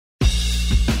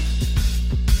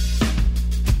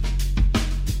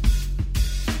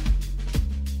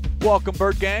Welcome,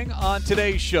 Bird Gang. On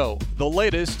today's show, the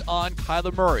latest on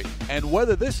Kyler Murray and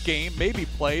whether this game may be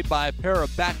played by a pair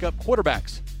of backup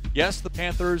quarterbacks. Yes, the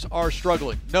Panthers are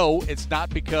struggling. No, it's not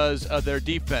because of their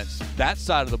defense. That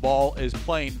side of the ball is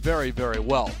playing very, very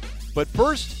well. But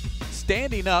first,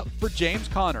 standing up for James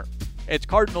Conner. It's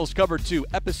Cardinals Cover 2,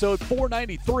 episode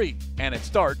 493, and it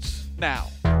starts now.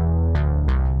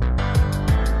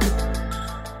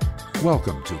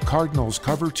 Welcome to Cardinals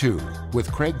Cover 2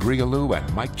 with Craig Grialou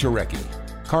and Mike Jurecki.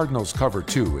 Cardinals Cover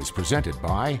 2 is presented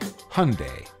by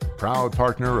Hyundai, proud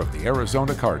partner of the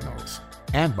Arizona Cardinals,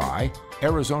 and by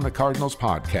Arizona Cardinals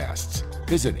Podcasts.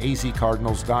 Visit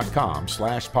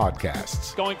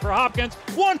azcardinals.com/podcasts. Going for Hopkins,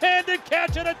 one-handed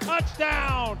catch and a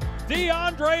touchdown!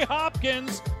 DeAndre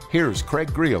Hopkins. Here's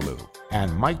Craig Grialou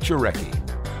and Mike Jurecki.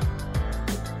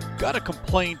 Got a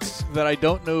complaint that I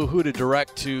don't know who to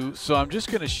direct to, so I'm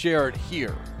just going to share it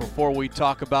here before we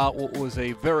talk about what was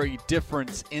a very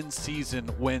different in-season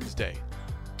Wednesday.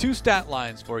 2 stat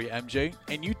lines for you, MJ,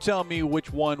 and you tell me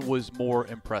which one was more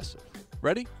impressive.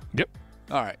 Ready? Yep.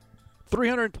 All right.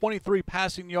 323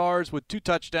 passing yards with 2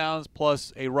 touchdowns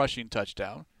plus a rushing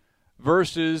touchdown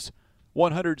versus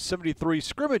 173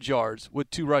 scrimmage yards with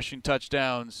 2 rushing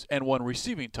touchdowns and 1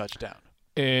 receiving touchdown.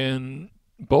 And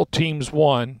both teams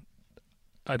won.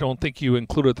 I don't think you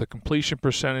included the completion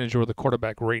percentage or the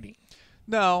quarterback rating.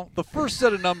 No, the first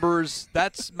set of numbers,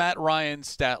 that's Matt Ryan's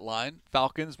stat line.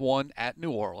 Falcons won at New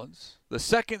Orleans. The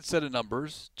second set of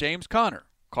numbers, James Conner.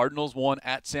 Cardinals won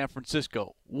at San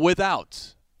Francisco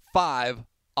without 5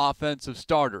 offensive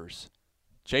starters.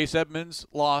 Chase Edmonds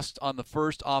lost on the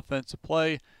first offensive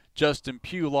play. Justin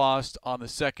Pugh lost on the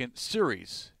second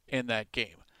series in that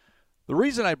game. The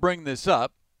reason I bring this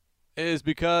up is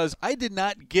because I did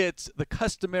not get the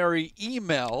customary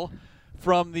email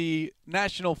from the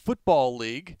National Football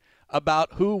League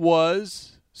about who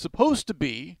was supposed to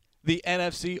be the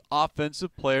NFC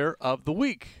Offensive Player of the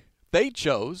Week. They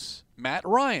chose Matt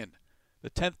Ryan, the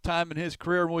 10th time in his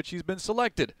career in which he's been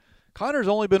selected. Conner's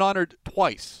only been honored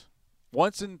twice,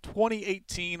 once in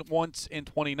 2018, once in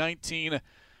 2019.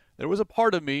 There was a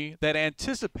part of me that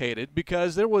anticipated,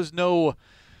 because there was no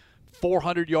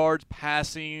 400 yards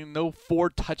passing, no 4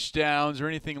 touchdowns or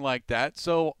anything like that.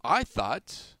 So I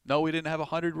thought, no, he didn't have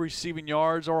 100 receiving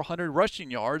yards or 100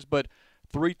 rushing yards, but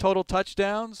 3 total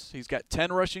touchdowns. He's got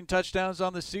 10 rushing touchdowns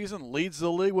on the season, leads the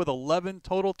league with 11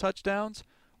 total touchdowns.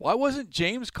 Why wasn't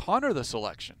James Conner the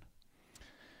selection?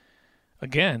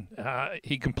 Again,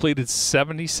 he completed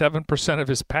 77% of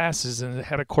his passes and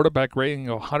had a quarterback rating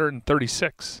of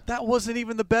 136. That wasn't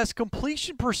even the best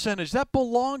completion percentage. That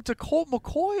belonged to Colt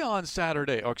McCoy on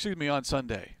Sunday.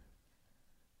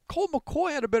 Colt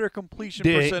McCoy had a better completion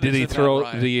percentage. Did he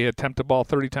did he attempt the ball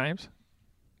 30 times?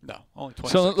 No, only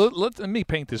 26. So let me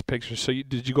paint this picture. So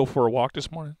did you go for a walk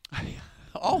this morning?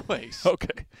 Always.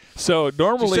 Okay. So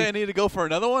normally. Did you say I need to go for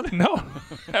another one? No,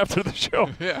 after the show.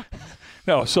 Yeah.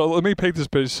 No, so let me paint this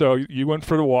picture. So you went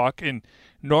for the walk, and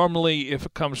normally if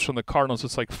it comes from the Cardinals,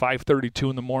 it's like 5:32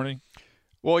 in the morning.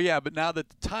 Well, yeah, but now that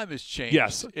the time has changed,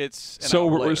 yes, it's an so.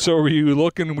 hour later. So were you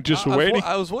looking, just waiting?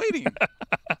 I was waiting.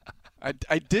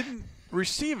 I didn't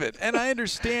receive it, and I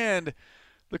understand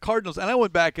the Cardinals. And I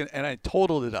went back and I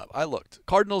totaled it up. I looked.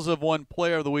 Cardinals have won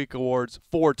Player of the Week awards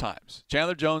 4 times: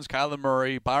 Chandler Jones, Kyler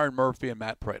Murray, Byron Murphy, and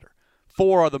Matt Prater.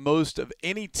 4 are the most of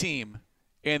any team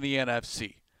in the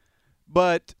NFC.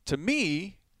 But to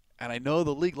me, and I know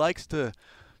the league likes to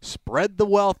spread the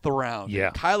wealth around.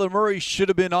 Yeah. Kyler Murray should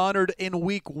have been honored in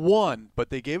week 1, but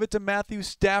they gave it to Matthew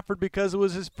Stafford because it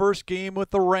was his first game with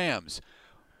the Rams.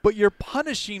 But you're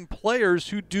punishing players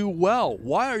who do well.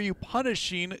 Why are you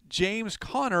punishing James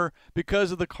Conner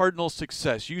because of the Cardinals'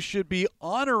 success? You should be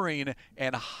honoring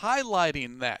and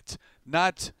highlighting that,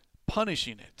 not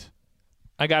punishing it.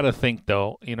 I got to think,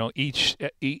 though, each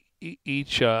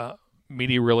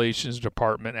media relations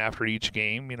department after each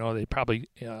game, they probably,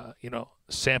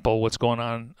 sample what's going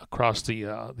on across the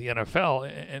NFL,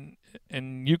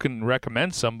 and you can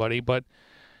recommend somebody, but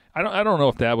I don't know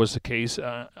if that was the case.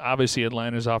 Obviously,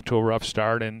 Atlanta's off to a rough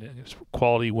start, and it's a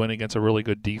quality win against a really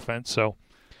good defense. So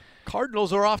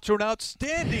Cardinals are off to an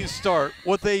outstanding start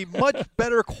with a much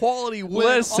better quality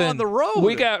win on the road.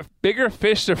 We got bigger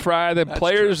fish to fry than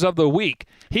players of the week.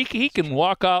 He can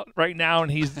walk out right now,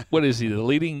 and he's what is he, the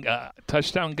leading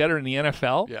touchdown getter in the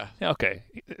NFL? Yeah. Okay.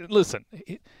 Listen,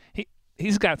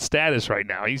 he's got status right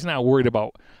now. He's not worried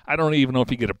about. I don't even know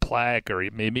if you get a plaque or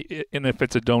maybe, and if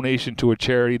it's a donation to a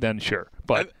charity, then sure.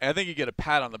 But I think you get a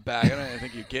pat on the back. I don't even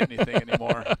think you get anything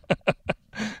anymore.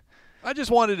 I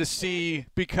just wanted to see,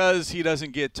 because he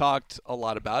doesn't get talked a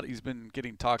lot about. He's been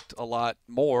getting talked a lot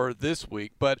more this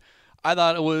week, but I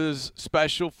thought it was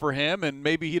special for him, and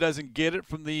maybe he doesn't get it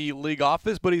from the league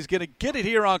office, but he's going to get it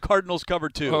here on Cardinals Cover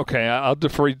 2. Okay, I'll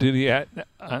defer to you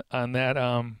on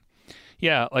that.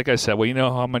 Yeah, like I said, well, you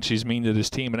know how much he's mean to this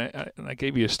team, and I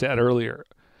gave you a stat earlier.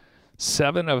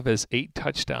 7 of his 8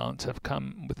 touchdowns have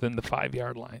come within the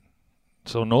 5-yard line.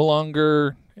 So no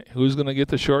longer who's going to get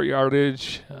the short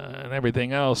yardage and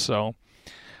everything else. So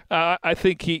I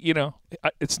think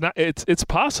it's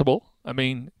possible. I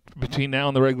mean, between now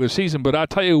and the regular season, but I'll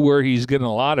tell you where he's getting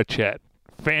a lot of chat.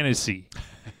 Fantasy.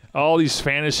 All these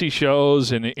fantasy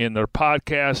shows and in their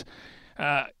podcasts,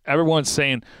 everyone's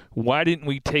saying, why didn't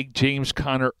we take James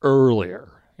Conner earlier?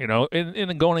 You know,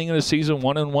 in going into season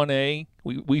 1 and 1A,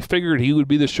 we figured he would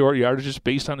be the short yardage just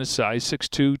based on his size,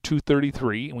 6'2",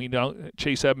 233. And we know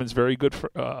Chase Edmonds very good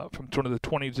from 20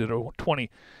 to 20.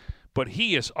 But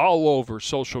he is all over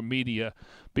social media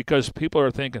because people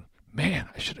are thinking, man,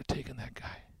 I should have taken that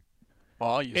guy.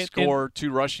 Well, you score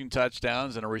 2 rushing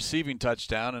touchdowns and a receiving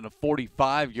touchdown and a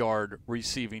 45-yard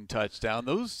receiving touchdown.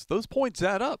 Those points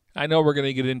add up. I know we're going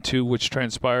to get into which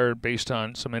transpired based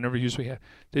on some interviews we had.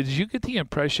 Did you get the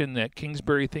impression that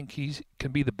Kingsbury think he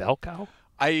can be the bell cow?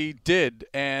 I did,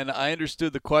 and I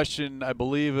understood the question. I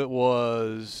believe it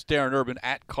was Darren Urban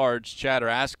at Cards Chatter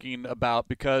asking about,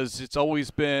 because it's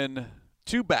always been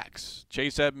 2 backs,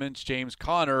 Chase Edmonds, James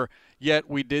Conner, yet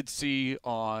we did see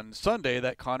on Sunday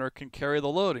that Conner can carry the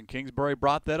load, and Kingsbury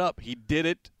brought that up. He did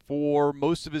it for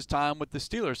most of his time with the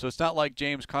Steelers, so it's not like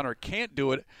James Conner can't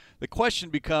do it. The question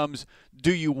becomes,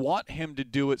 do you want him to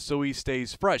do it so he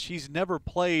stays fresh? He's never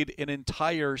played an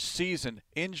entire season.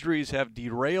 Injuries have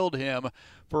derailed him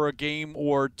for a game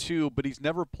or 2, but he's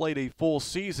never played a full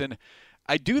season.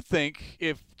 I do think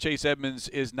if Chase Edmonds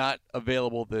is not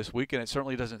available this week, and it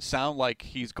certainly doesn't sound like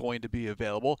he's going to be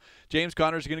available, James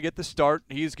Conner is going to get the start.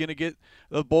 He's going to get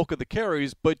the bulk of the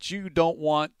carries, but you don't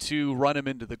want to run him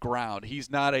into the ground.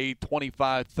 He's not a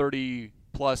 25,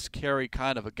 30-plus carry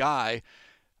kind of a guy.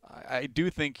 I do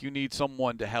think you need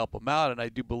someone to help him out, and I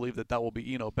do believe that will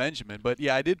be Eno Benjamin. But,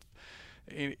 yeah,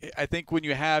 I think when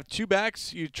you have 2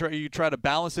 backs, you try to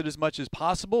balance it as much as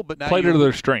possible. But now play to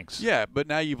their strengths. Yeah, but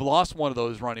now you've lost one of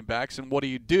those running backs, and what do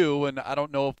you do? And I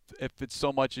don't know if it's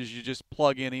so much as you just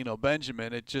plug in Eno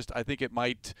Benjamin. I think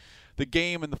the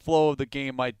game and the flow of the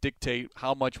game might dictate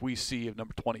how much we see of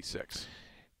number 26.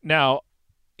 Now,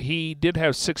 he did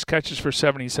have 6 catches for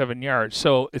 77 yards,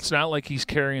 so it's not like he's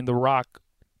carrying the rock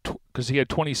because he had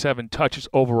 27 touches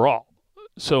overall.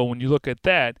 So when you look at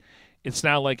that, it's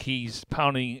not like he's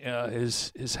pounding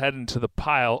his head into the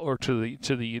pile or to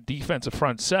the defensive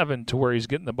front 7 to where he's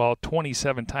getting the ball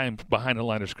 27 times behind the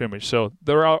line of scrimmage. So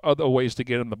there are other ways to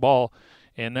get him the ball,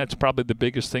 and that's probably the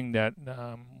biggest thing that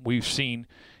we've seen.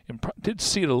 Did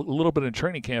see it a little bit in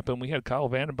training camp, and we had Kyle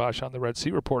Vandenbosch on the Red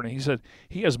Sea Report, and he said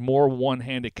he has more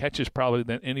one-handed catches probably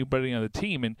than anybody on the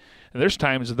team. And there's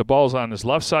times that the ball's on his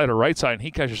left side or right side, and he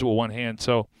catches with one hand.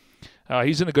 So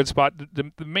he's in a good spot.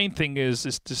 The main thing is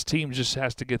this team just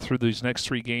has to get through these next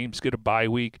 3 games, get a bye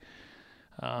week.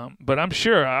 But I'm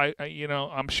sure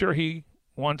I'm sure he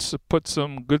wants to put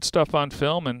some good stuff on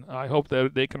film, and I hope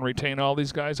that they can retain all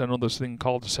these guys. I know this thing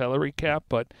called the salary cap,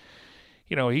 but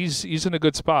he's in a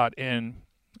good spot. And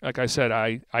like I said,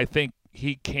 I think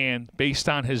he can, based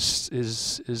on his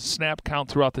snap count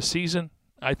throughout the season,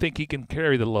 I think he can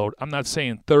carry the load. I'm not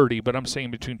saying 30, but I'm saying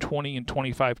between 20 and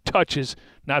 25 touches,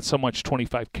 not so much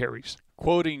 25 carries.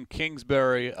 Quoting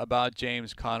Kingsbury about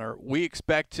James Conner, we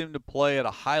expect him to play at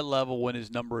a high level when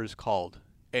his number is called,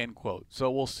 end quote.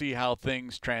 So we'll see how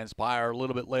things transpire a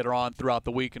little bit later on throughout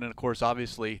the week, and then, of course,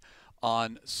 obviously,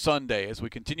 on Sunday. As we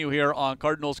continue here on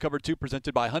Cardinals Cover 2,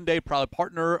 presented by Hyundai, proud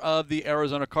partner of the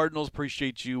Arizona Cardinals.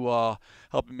 Appreciate you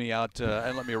helping me out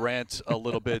and let me rant a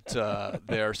little bit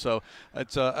there. So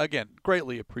it's, again,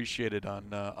 greatly appreciated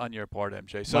on your part,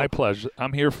 MJ. So my pleasure.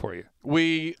 I'm here for you.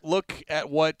 We look at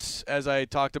what, as I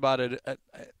talked about it,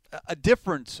 a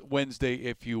different Wednesday,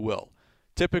 if you will.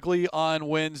 Typically on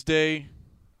Wednesday,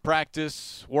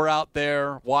 practice, we're out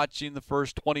there watching the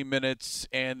first 20 minutes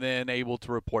and then able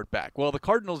to report back. Well, the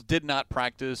Cardinals did not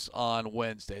practice on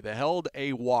Wednesday. They held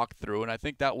a walkthrough, and I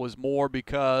think that was more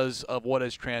because of what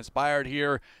has transpired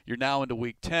here. You're now into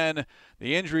Week 10.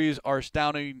 The injuries are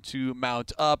starting to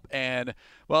mount up, and,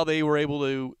 well, they were able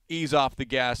to ease off the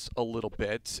gas a little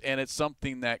bit, and it's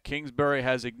something that Kingsbury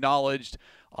has acknowledged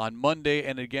on Monday,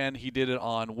 and again, he did it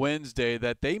on Wednesday,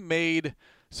 that they made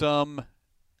some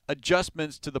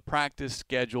adjustments to the practice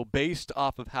schedule based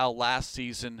off of how last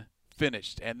season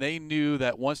finished. And they knew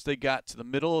that once they got to the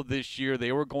middle of this year,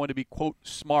 they were going to be, quote,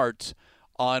 smart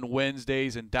on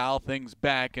Wednesdays and dial things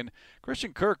back. And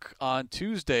Christian Kirk on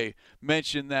Tuesday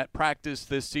mentioned that practice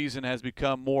this season has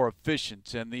become more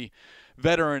efficient and the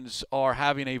veterans are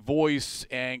having a voice,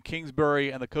 and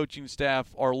Kingsbury and the coaching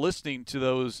staff are listening to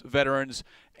those veterans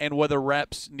and whether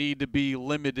reps need to be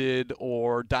limited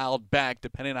or dialed back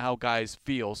depending on how guys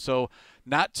feel. So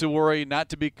not to worry, not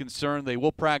to be concerned. They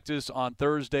will practice on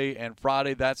Thursday and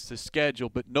Friday. That's the schedule,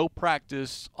 but no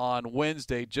practice on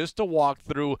Wednesday, just a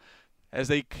walkthrough as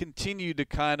they continue to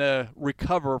kind of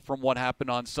recover from what happened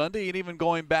on Sunday and even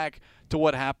going back to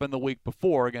what happened the week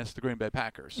before against the Green Bay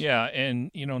Packers. Yeah, and,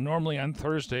 normally on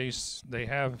Thursdays they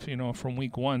have, from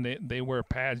week one, they wear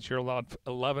pads. You're allowed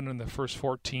 11 in the first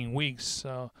 14 weeks.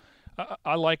 So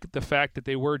I like the fact that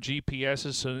they wear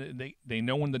GPSs so they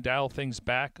know when to dial things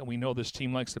back. And we know this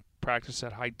team likes to practice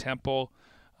at high tempo.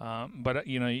 But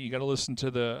you got to listen to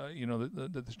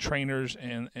the trainers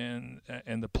and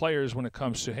the players when it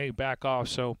comes to, hey, back off.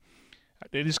 So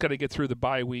they just got to get through the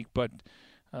bye week. But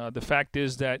the fact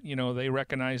is that they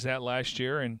recognized that last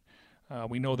year, and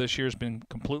we know this year's been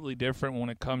completely different when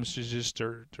it comes to just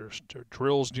their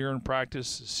drills during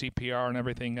practice, CPR, and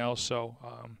everything else. So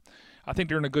I think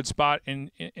they're in a good spot.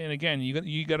 And again,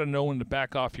 you got to know when to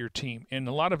back off your team, and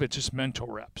a lot of it's just mental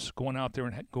reps, going out there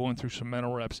and going through some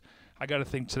mental reps. I got to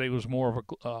think today was more of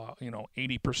a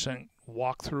 80%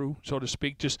 walkthrough, so to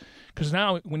speak. Just because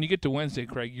now when you get to Wednesday,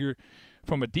 Craig, you're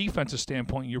from a defensive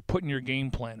standpoint, you're putting your game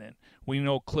plan in. We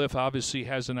know Cliff obviously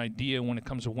has an idea when it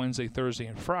comes to Wednesday, Thursday,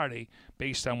 and Friday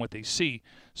based on what they see.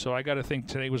 So I got to think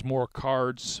today was more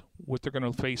cards, what they're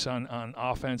going to face on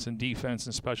offense and defense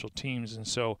and special teams, and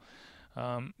so.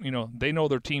 They know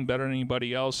their team better than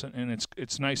anybody else, and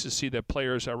it's nice to see that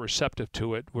players are receptive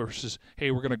to it versus,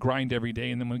 hey, we're going to grind every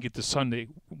day, and then when we get to Sunday,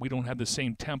 we don't have the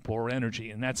same tempo or energy,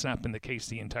 and that's not been the case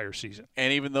the entire season.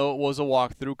 And even though it was a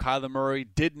walkthrough, Kyler Murray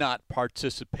did not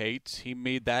participate. He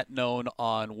made that known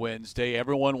on Wednesday.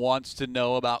 Everyone wants to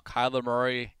know about Kyler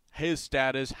Murray, his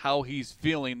status, how he's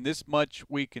feeling. This much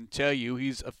we can tell you.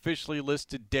 He's officially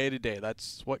listed day-to-day.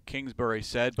 That's what Kingsbury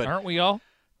said. But aren't we all?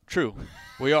 True.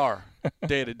 We are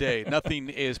day to day. Nothing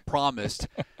is promised.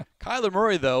 Kyler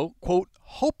Murray, though, quote,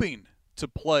 hoping to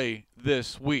play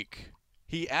this week.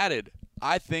 He added,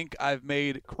 I think I've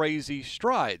made crazy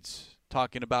strides,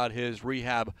 talking about his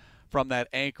rehab from that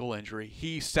ankle injury.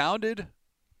 He sounded,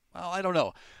 well, I don't know.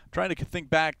 I'm trying to think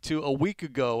back to a week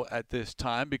ago at this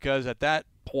time because at that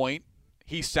point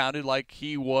he sounded like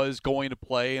he was going to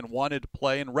play and wanted to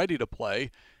play and ready to play,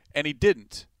 and he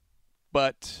didn't.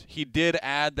 But he did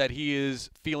add that he is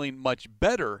feeling much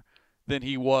better than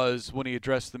he was when he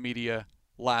addressed the media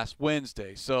last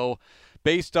Wednesday. So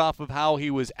based off of how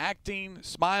he was acting,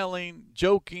 smiling,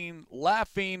 joking,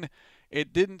 laughing,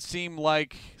 it didn't seem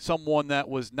like someone that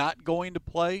was not going to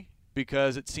play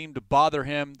because it seemed to bother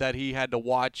him that he had to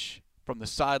watch from the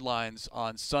sidelines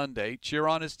on Sunday, cheer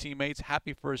on his teammates,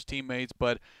 happy for his teammates,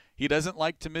 but he doesn't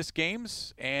like to miss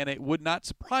games, and it would not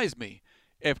surprise me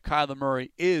if Kyler Murray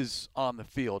is on the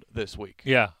field this week.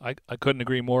 Yeah, I couldn't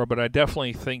agree more, but I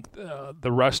definitely think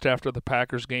the rest after the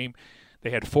Packers game,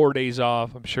 they had 4 days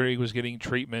off. I'm sure he was getting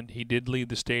treatment. He did leave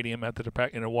the stadium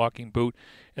in a walking boot.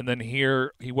 And then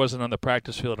here, he wasn't on the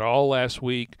practice field at all last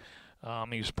week.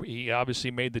 He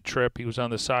obviously made the trip. He was on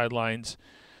the sidelines.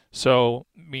 So,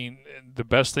 the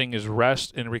best thing is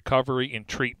rest and recovery and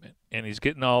treatment. And he's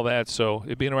getting all that. So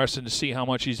it'd be interesting to see how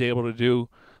much he's able to do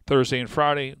Thursday and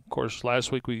Friday. Of course,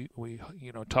 last week we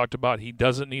talked about he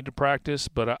doesn't need to practice,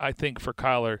 but I think for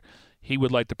Kyler, he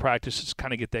would like to practice, just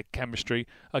kind of get that chemistry.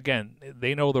 Again,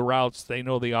 they know the routes, they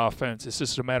know the offense. It's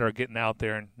just a matter of getting out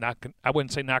there and I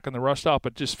wouldn't say knocking the rust off,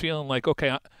 but just feeling like,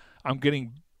 okay, I'm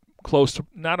getting close to,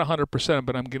 not 100%,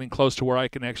 but I'm getting close to where I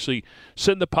can actually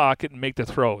sit in the pocket and make the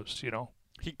throws,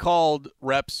 He called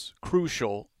reps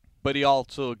crucial, but he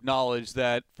also acknowledged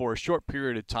that for a short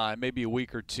period of time, maybe a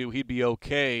week or two, he'd be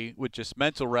okay with just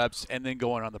mental reps and then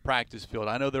going on the practice field.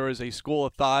 I know there is a school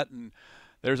of thought, and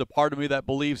there's a part of me that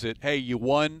believes it. Hey, you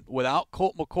won without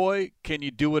Colt McCoy. Can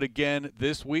you do it again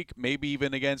this week, maybe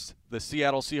even against the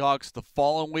Seattle Seahawks the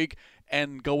following week,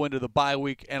 and go into the bye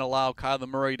week and allow Kyler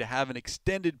Murray to have an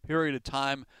extended period of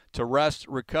time to rest,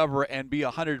 recover, and be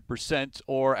 100%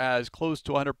 or as close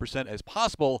to 100% as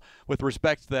possible with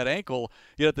respect to that ankle.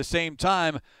 Yet at the same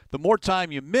time, the more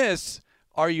time you miss,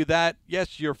 are you that,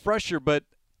 yes, you're fresher, but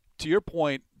to your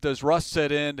point, does rust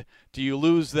set in? Do you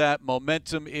lose that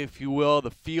momentum, if you will,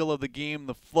 the feel of the game,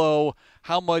 the flow?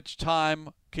 How much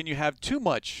time can you have too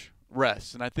much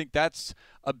rest? And I think that's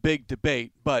a big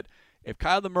debate. But if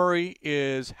Kyler Murray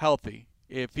is healthy,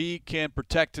 If he can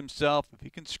protect himself, if he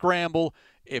can scramble,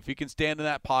 if he can stand in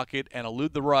that pocket and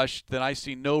elude the rush, then I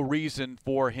see no reason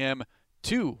for him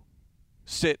to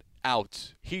sit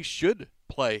out. He should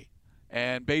play.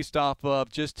 And based off of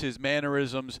just his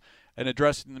mannerisms and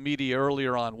addressing the media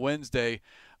earlier on Wednesday,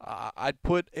 I'd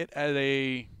put it at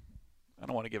I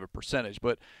don't want to give a percentage,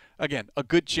 but again, a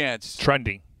good chance.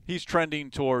 Trending. He's trending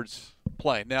towards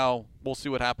playing. Now, we'll see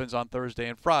what happens on Thursday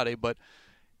and Friday, but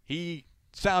he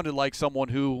sounded like someone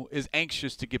who is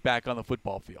anxious to get back on the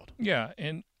football field. Yeah,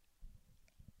 and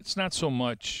it's not so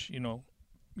much,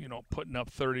 putting up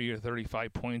 30 or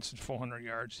 35 points and 400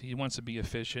 yards. He wants to be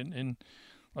efficient. And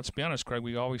let's be honest, Craig,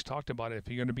 we always talked about it. If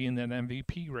you're going to be in that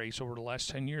MVP race over the last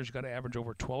 10 years, you got to average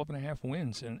over 12.5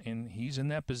 wins, and he's in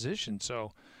that position.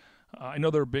 So I know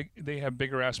they have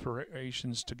bigger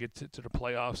aspirations to get to the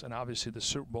playoffs and obviously the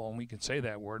Super Bowl, and we can say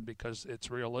that word because it's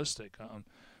realistic.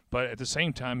 But at the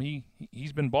same time,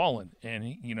 he's been balling, and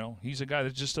he's a guy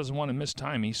that just doesn't want to miss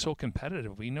time. He's so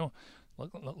competitive. We know.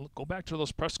 Look, go back to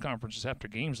those press conferences after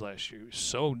games last year. He was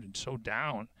so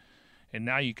down, and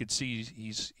now you could see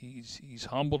he's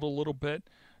humbled a little bit.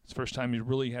 It's the first time he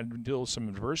really had to deal with some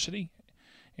adversity,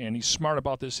 and he's smart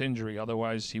about this injury.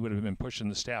 Otherwise, he would have been pushing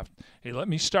the staff. Hey, let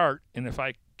me start, and if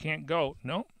I can't go,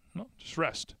 no, just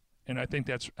rest. And I think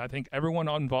everyone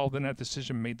involved in that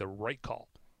decision made the right call.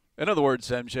 In other words,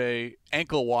 MJ,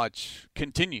 ankle watch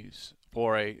continues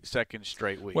for a second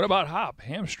straight week. What about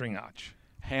hamstring watch?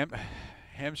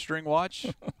 Hamstring watch?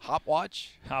 Hop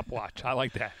watch? Hop watch. I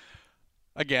like that.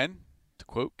 Again, to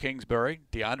quote Kingsbury,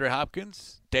 DeAndre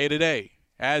Hopkins, day-to-day,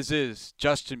 as is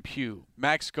Justin Pugh,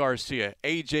 Max Garcia.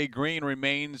 A.J. Green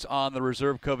remains on the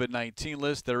reserve COVID-19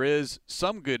 list. There is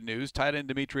some good news. Tight end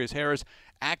Demetrius Harris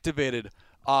activated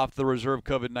off the reserve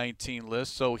COVID-19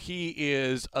 list, so he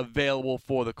is available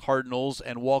for the Cardinals,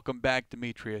 and welcome back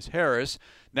Demetrius Harris.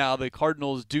 Now, the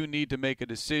Cardinals do need to make a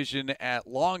decision at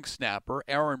long snapper.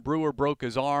 Aaron Brewer broke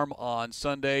his arm on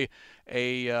Sunday,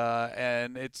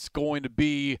 and it's going to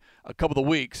be a couple of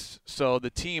weeks. So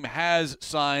the team has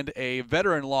signed a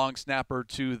veteran long snapper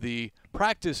to the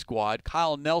practice squad.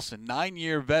 Kyle Nelson,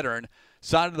 9-year veteran,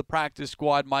 signed to the practice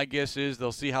squad. My guess is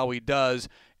they'll see how he does.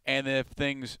 And if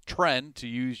things trend, to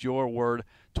use your word,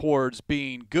 towards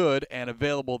being good and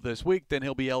available this week, then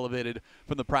he'll be elevated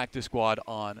from the practice squad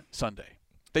on Sunday.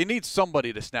 They need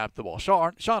somebody to snap the ball.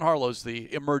 Sean Harlow's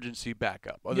the emergency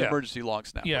backup, or the emergency long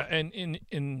snapper. Yeah,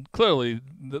 and clearly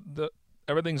the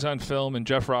everything's on film, and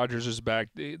Jeff Rodgers is back.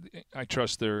 I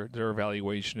trust their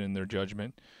evaluation and their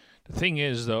judgment. The thing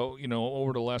is, though,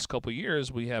 over the last couple of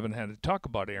years, we haven't had to talk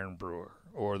about Aaron Brewer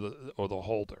or the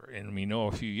holder, and we know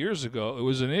a few years ago it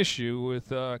was an issue with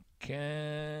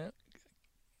Cameron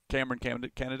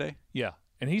Canaday. Yeah,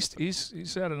 and he's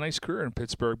had a nice career in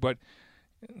Pittsburgh, but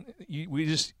you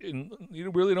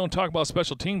really don't talk about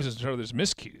special teams until there's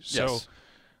miscues. Yes.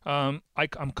 So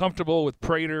I'm comfortable with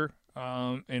Prater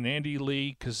and Andy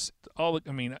Lee because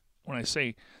when I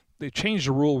say they changed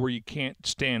the rule where you can't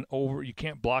you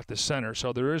can't block the center,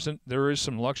 so there is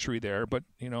some luxury there. But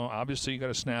obviously you got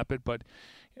to snap it. But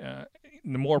the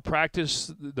more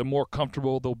practice, the more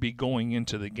comfortable they'll be going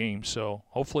into the game. So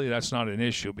hopefully that's not an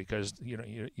issue because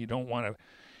you don't want to,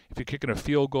 if you're kicking a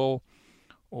field goal.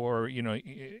 Or,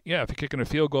 if you're kicking a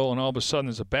field goal and all of a sudden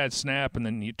there's a bad snap and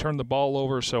then you turn the ball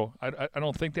over. So I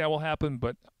don't think that will happen,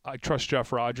 but I trust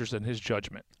Jeff Rodgers and his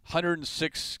judgment.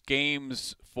 106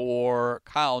 games for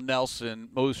Kyle Nelson,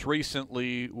 most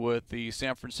recently with the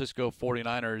San Francisco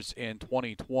 49ers in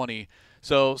 2020.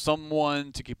 So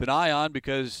someone to keep an eye on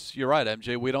because you're right,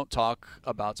 MJ, we don't talk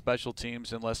about special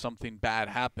teams unless something bad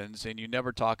happens, and you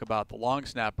never talk about the long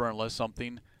snapper unless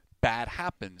something bad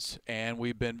happens, and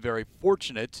we've been very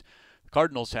fortunate, the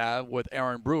Cardinals have, with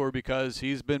Aaron Brewer because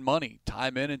he's been money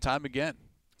time in and time again.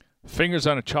 Fingers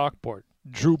on a chalkboard.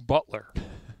 Drew Butler.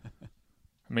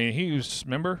 He was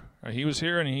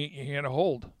here and he had a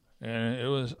hold, and it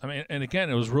was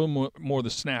it was real more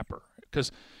the snapper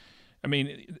because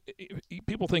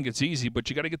people think it's easy, but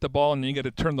you got to get the ball and then you got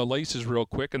to turn the laces real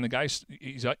quick, and the guy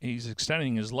he's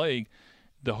extending his leg.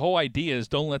 The whole idea is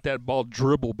don't let that ball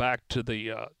dribble back to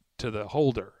the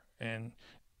holder, and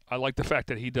I like the fact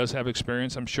that he does have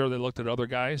experience. I'm sure they looked at other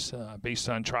guys based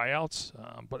on tryouts,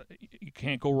 but you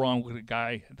can't go wrong with a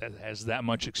guy that has that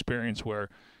much experience where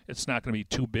it's not going to be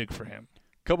too big for him.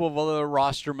 Couple of other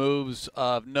roster moves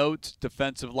of note.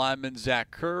 Defensive lineman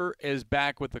Zach Kerr is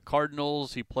back with the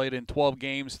Cardinals. He played in 12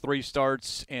 games, 3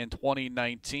 starts in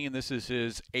 2019. This is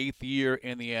his 8th year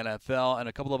in the NFL. And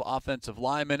a couple of offensive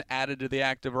linemen added to the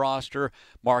active roster.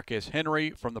 Marcus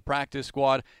Henry from the practice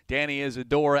squad. Danny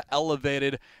Isadora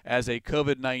elevated as a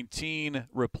COVID-19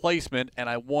 replacement. And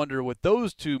I wonder, with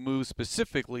those two moves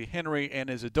specifically, Henry and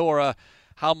Isadora,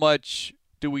 how much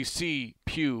do we see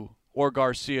Pugh or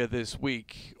Garcia this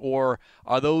week? Or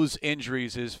are those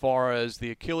injuries, as far as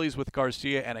the Achilles with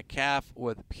Garcia and a calf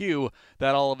with Pugh,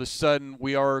 that all of a sudden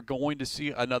we are going to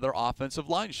see another offensive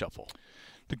line shuffle?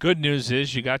 The good news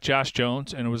is you got Josh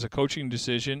Jones, and it was a coaching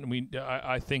decision.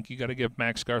 I think you got to give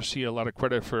Max Garcia a lot of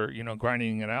credit for,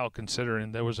 grinding it out,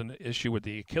 considering there was an issue with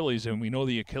the Achilles, and we know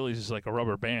the Achilles is like a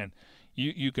rubber band.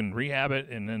 You can rehab it,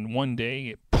 and then one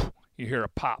day you hear a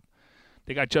pop.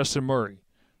 They got Justin Murray.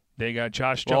 They got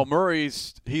Josh Jones. Well,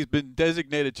 he's been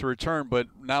designated to return, but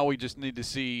now we just need to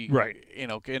see, right?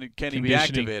 Can he be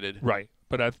activated? Right.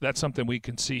 But that's something we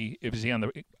can see. Is he on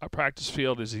the practice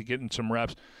field? Is he getting some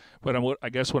reps? But I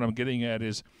guess what I'm getting at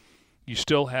is you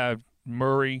still have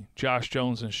Murray, Josh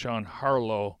Jones, and Sean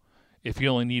Harlow if you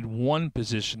only need one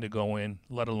position to go in,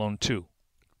 let alone 2.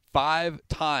 5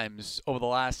 times over the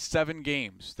last 7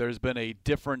 games, there's been a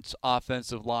different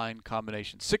offensive line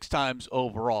combination. 6 times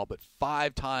overall, but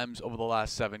 5 times over the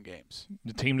last 7 games.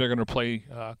 The team they're going to play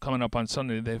coming up on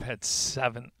Sunday, they've had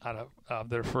 7 out of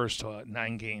their first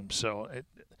 9 games. So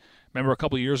remember a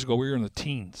couple of years ago, we were in the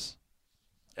teens.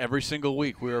 Every single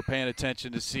week we were paying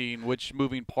attention to seeing which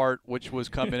moving part, which was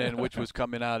coming in, which was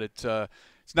coming out. It's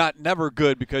not never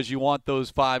good because you want those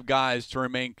 5 guys to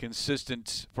remain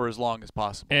consistent for as long as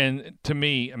possible. And to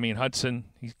me, Hudson,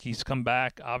 he's come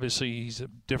back. Obviously, he's a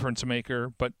difference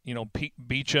maker. But,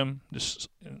 Beachum, just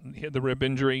hit the rib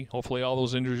injury. Hopefully all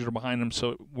those injuries are behind him.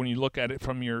 So when you look at it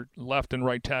from your left and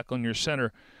right tackle and your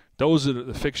center, those are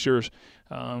the fixtures.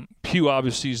 Pugh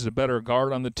obviously is the better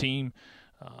guard on the team.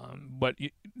 But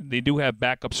they do have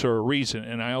backups for a reason,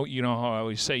 and how I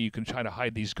always say you can try to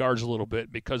hide these guards a little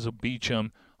bit because of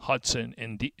Beachum, Hudson,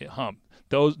 and Hump.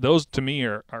 Those to me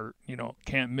are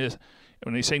can't miss.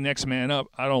 When they say next man up,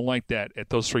 I don't like that at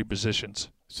those 3 positions.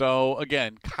 So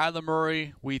again, Kyler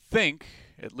Murray, we think,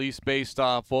 at least based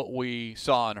off what we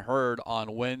saw and heard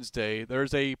on Wednesday,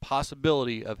 there's a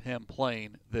possibility of him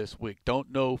playing this week.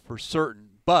 Don't know for certain,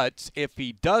 but if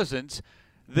he doesn't,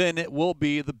 then it will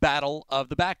be the battle of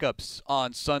the backups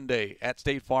on Sunday at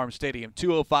State Farm Stadium.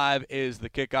 2:05 is the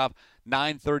kickoff.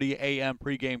 9:30 a.m.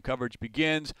 pregame coverage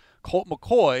begins. Colt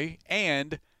McCoy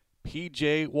and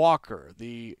P.J. Walker.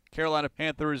 The Carolina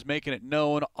Panthers making it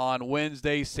known on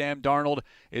Wednesday. Sam Darnold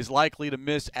is likely to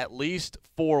miss at least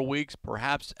 4 weeks,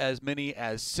 perhaps as many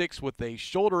as 6, with a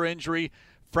shoulder injury,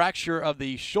 fracture of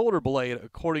the shoulder blade,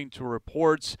 according to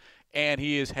reports, and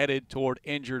he is headed toward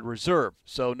injured reserve.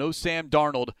 So no Sam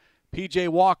Darnold. P.J.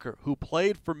 Walker, who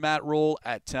played for Matt Rule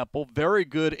at Temple, very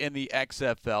good in the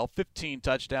XFL, 15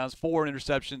 touchdowns, 4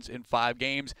 interceptions in 5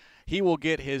 games. He will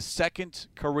get his 2nd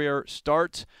career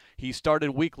start. He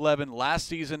started Week 11 last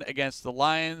season against the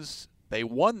Lions. They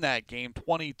won that game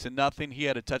 20-0. He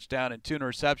had a touchdown and 2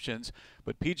 interceptions.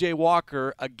 But P.J.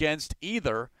 Walker against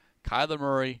either Kyler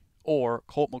Murray or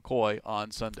Colt McCoy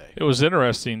on Sunday. It was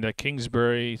interesting that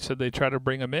Kingsbury said they tried to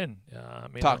bring him in.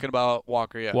 Talking about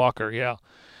Walker, yeah. Walker, yeah.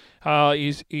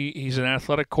 He's an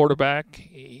athletic quarterback.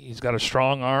 He's got a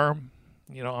strong arm.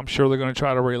 I'm sure they're going to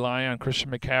try to rely on Christian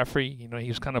McCaffrey. He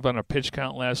was kind of on a pitch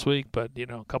count last week, but,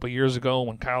 a couple of years ago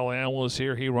when Kyle Allen was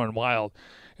here, he run wild.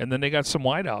 And then they got some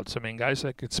wideouts. Guys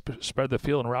that could spread the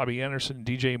field, and Robbie Anderson,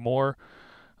 DJ Moore.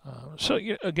 So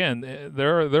again,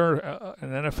 they're an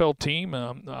NFL team.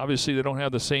 Obviously, they don't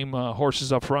have the same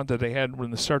horses up front that they had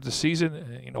when they started the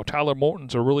season. Tyler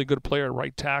Morton's a really good player at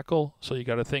right tackle. So you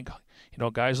got to think,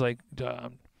 guys like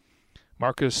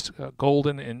Marcus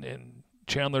Golden and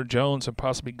Chandler Jones and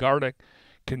possibly Gardeck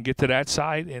can get to that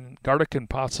side, and Gardeck can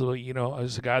possibly,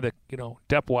 as a guy that,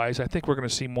 depth-wise, I think we're going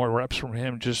to see more reps from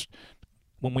him just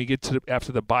when we get to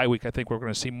after the bye week. I think we're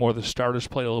going to see more of the starters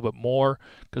play a little bit more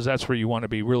because that's where you want to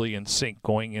be really in sync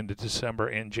going into December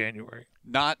and January.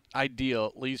 Not ideal,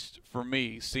 at least for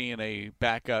me, seeing a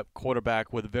backup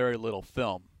quarterback with very little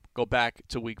film. Go back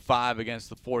to Week 5 against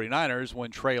the 49ers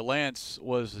when Trey Lance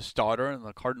was the starter and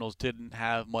the Cardinals didn't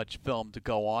have much film to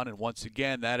go on. And once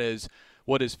again, that is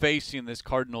what is facing this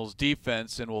Cardinals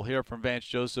defense. And we'll hear from Vance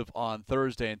Joseph on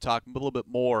Thursday and talk a little bit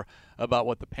more about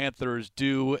what the Panthers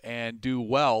do and do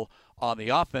well on the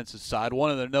offensive side. One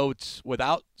of the notes,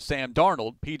 without Sam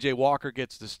Darnold, P.J. Walker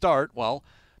gets the start. Well,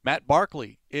 Matt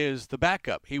Barkley is the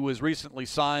backup. He was recently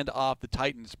signed off the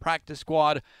Titans practice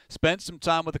squad, spent some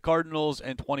time with the Cardinals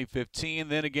in 2015,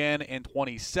 then again in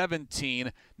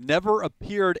 2017. Never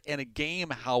appeared in a game,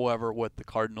 however, with the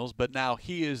Cardinals, but now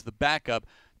he is the backup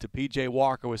to P.J.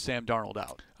 Walker with Sam Darnold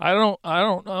out. I don't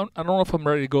know if I'm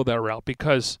ready to go that route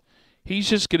because he's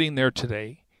just getting there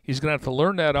today. He's going to have to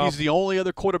learn that off. He's the only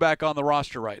other quarterback on the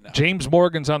roster right now. James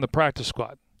Morgan's on the practice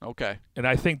squad. Okay. And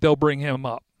I think they'll bring him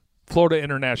up. Florida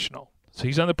International. So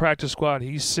he's on the practice squad.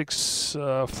 He's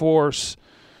 6'4",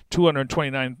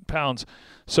 229 pounds.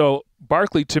 So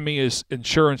Barkley, to me, is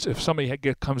insurance if somebody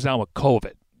comes down with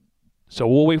COVID. So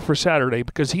we'll wait for Saturday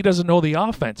because he doesn't know the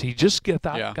offense. He just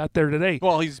got there today.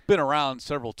 Well, he's been around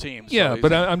several teams. Yeah, so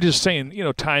but I'm just saying,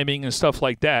 timing and stuff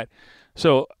like that.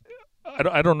 So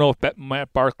I don't know if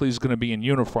Matt Barkley is going to be in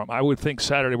uniform. I would think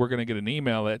Saturday we're going to get an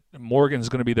email that Morgan's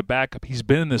going to be the backup. He's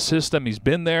been in the system. He's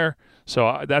been there.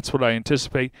 So that's what I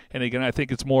anticipate. And, again, I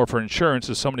think it's more for insurance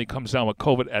if somebody comes down with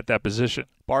COVID at that position.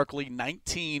 Barkley,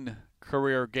 19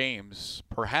 career games.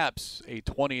 Perhaps a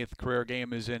 20th career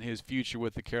game is in his future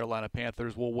with the Carolina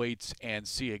Panthers. We'll wait and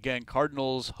see. Again,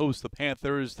 Cardinals host the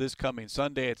Panthers this coming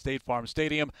Sunday at State Farm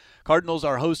Stadium. Cardinals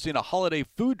are hosting a holiday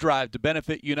food drive to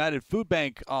benefit United Food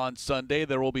Bank on Sunday.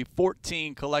 There will be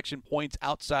 14 collection points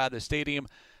outside the stadium.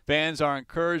 Fans are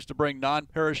encouraged to bring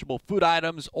non-perishable food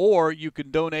items, or you can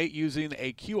donate using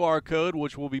a QR code,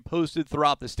 which will be posted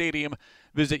throughout the stadium.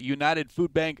 Visit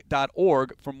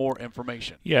unitedfoodbank.org for more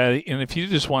information. Yeah, and if you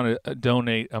just want to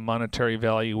donate a monetary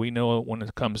value, we know when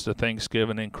it comes to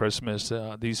Thanksgiving and Christmas,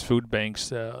 these food banks,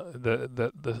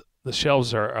 the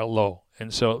shelves are low.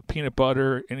 And so peanut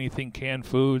butter, anything canned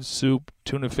foods, soup,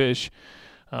 tuna fish,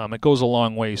 it goes a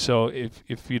long way. So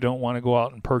if you don't want to go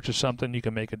out and purchase something, you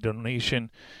can make a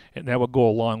donation, and that will go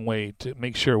a long way to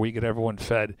make sure we get everyone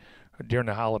fed during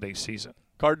the holiday season.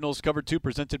 Cardinals Cover 2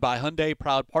 presented by Hyundai,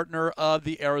 proud partner of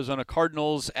the Arizona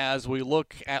Cardinals, as we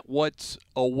look at what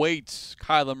awaits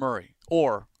Kyler Murray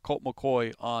or Colt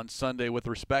McCoy on Sunday with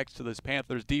respect to this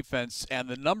Panthers defense, and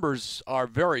the numbers are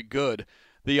very good.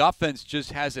 The offense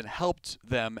just hasn't helped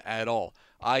them at all,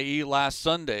 i.e. last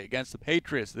Sunday against the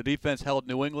Patriots. The defense held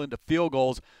New England to field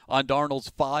goals on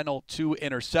Darnold's final 2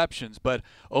 interceptions. But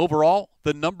overall,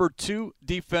 the number 2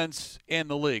 defense in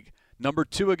the league. Number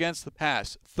 2 against the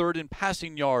pass, 3rd in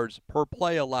passing yards per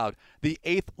play allowed, the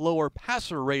 8th lower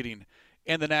passer rating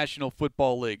in the National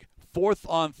Football League, 4th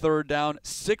on 3rd down,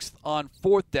 6th on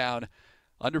 4th down.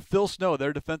 Under Phil Snow,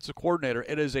 their defensive coordinator,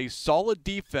 it is a solid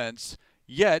defense.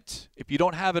 Yet, if you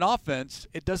don't have an offense,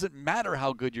 it doesn't matter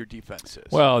how good your defense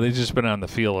is. Well, they've just been on the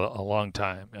field a long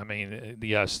time. I mean,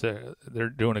 yes, they're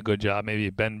doing a good job. Maybe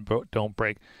bend, don't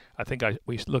break. I think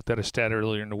we looked at a stat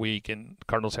earlier in the week, and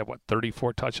Cardinals have,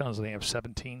 34 touchdowns, and they have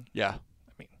 17? Yeah.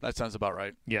 I mean, that sounds about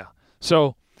right. Yeah.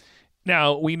 So,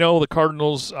 now, we know the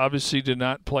Cardinals obviously did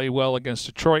not play well against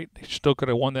Detroit. They still could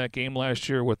have won that game last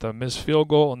year with a missed field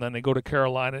goal, and then they go to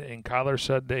Carolina, and Kyler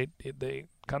said they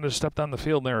kind of stepped on the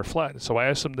field and they were flat. So I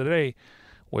asked them today,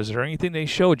 was there anything they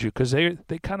showed you? Because they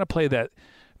kind of play that.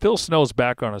 Phil Snow's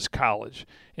background is college,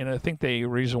 and I think the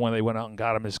reason why they went out and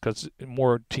got him is because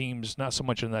more teams, not so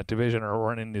much in that division, are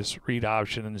running this read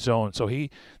option and zone. So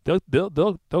they'll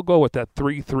go with that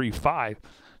 3-3-5.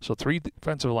 So 3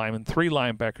 defensive linemen, 3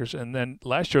 linebackers, and then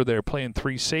last year they were playing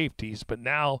 3 safeties, but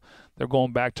now they're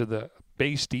going back to the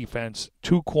base defense,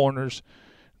 2 corners,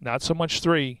 not so much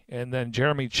 3, and then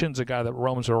Jeremy Chin's a guy that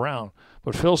roams around.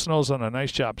 But Phil Snow's done a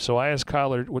nice job. So I asked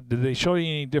Kyler, did they show you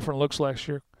any different looks last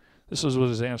year? This is what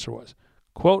his answer was.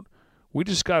 Quote, we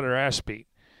just got our ass beat.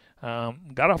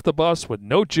 Got off the bus with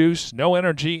no juice, no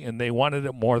energy, and they wanted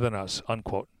it more than us,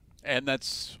 unquote. And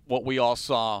that's what we all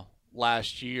saw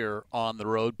last year on the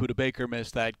road. Budda Baker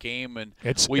missed that game, and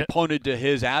we pointed to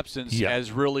his absence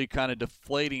as really kind of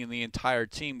deflating the entire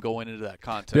team going into that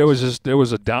contest. There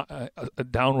was a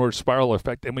downward spiral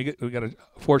effect, and we got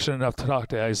fortunate enough to talk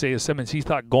to Isaiah Simmons. He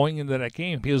thought going into that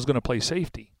game he was going to play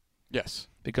safety. Yes,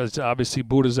 because obviously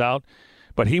Budda's out,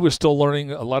 but he was still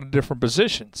learning a lot of different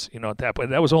positions. At that point,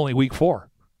 that was only week 4.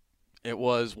 It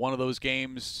was one of those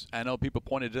games. I know people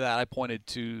pointed to that. I pointed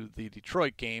to the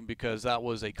Detroit game because that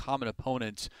was a common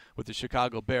opponent with the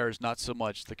Chicago Bears, not so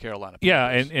much the Carolina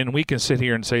Panthers. Yeah, and we can sit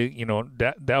here and say,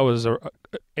 that was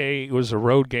it was a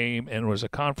road game and it was a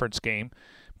conference game,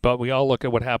 but we all look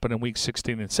at what happened in week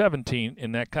 16 and 17,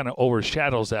 and that kind of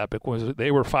overshadows that because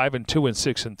they were 5-2 and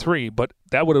 6-3, but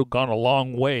that would have gone a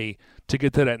long way to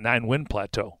get to that 9-win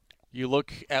plateau. You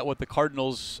look at what the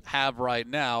Cardinals have right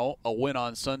now, a win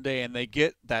on Sunday, and they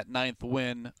get that 9th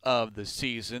win of the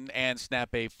season and snap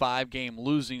a 5-game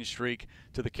losing streak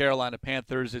to the Carolina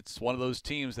Panthers. It's one of those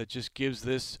teams that just gives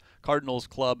this Cardinals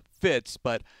club fits.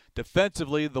 But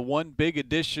defensively, the one big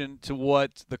addition to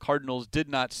what the Cardinals did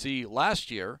not see last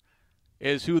year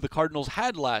is who the Cardinals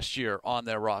had last year on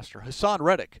their roster. Hassan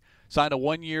Reddick signed a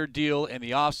 1-year deal in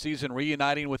the offseason,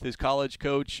 reuniting with his college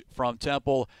coach from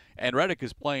Temple, and Reddick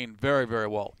is playing very, very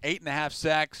well. 8.5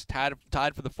 sacks, tied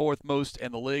for the 4th most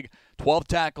in the league. 12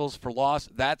 tackles for loss,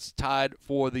 that's tied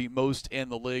for the most in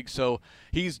the league. So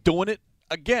he's doing it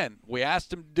again. We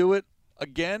asked him to do it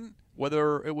again,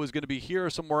 whether it was going to be here or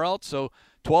somewhere else. So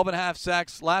 12.5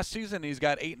 sacks last season. He's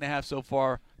got 8.5 so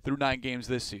far through 9 games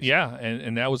this season. Yeah,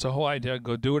 and that was the whole idea.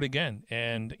 Go do it again.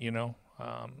 And,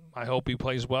 I hope he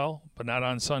plays well, but not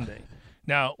on Sunday.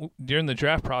 Now, during the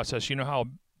draft process, you know how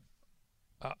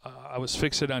I was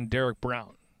fixated on Derek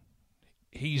Brown.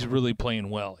 He's really playing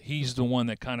well. He's the one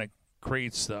that kind of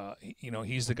creates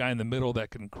he's the guy in the middle that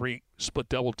can create split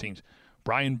double teams.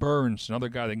 Brian Burns, another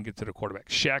guy that can get to the quarterback.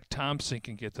 Shaq Thompson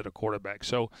can get to the quarterback.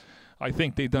 So I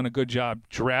think they've done a good job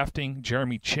drafting.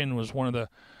 Jeremy Chin was one of the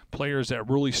players that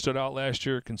really stood out last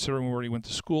year, considering where he went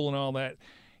to school and all that.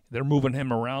 They're moving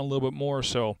him around a little bit more,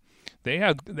 so they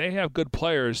have good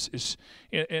players.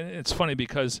 And it's funny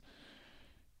because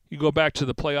you go back to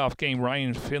the playoff game,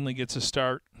 Ryan Finley gets a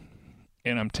start,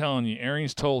 and I'm telling you,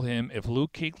 Arians told him if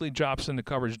Luke Kuechly drops into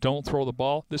coverage, don't throw the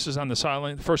ball. This is on the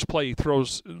sideline. The first play he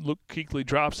throws, Luke Kuechly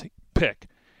drops, pick.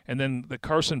 And then the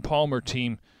Carson Palmer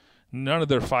team, none of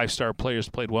their 5-star players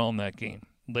played well in that game.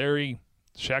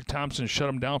 Shaq Thompson shut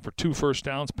him down for 2 first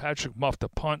downs. Patrick muffed a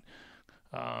punt.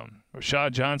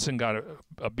 Rashad Johnson got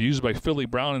abused by Philly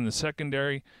Brown in the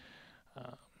secondary.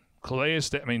 Calais,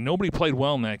 nobody played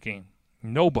well in that game.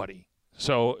 Nobody.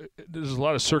 So there's a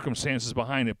lot of circumstances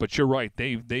behind it, but you're right.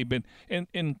 They've been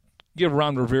and give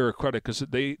Ron Rivera credit because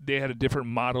they had a different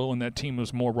model, and that team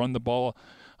was more run the ball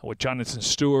with Jonathan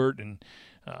Stewart and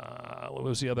what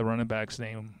was the other running back's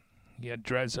name? He had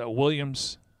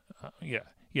Williams.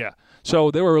 Yeah.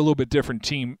 So they were a little bit different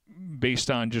team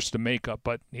based on just the makeup.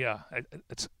 But, yeah,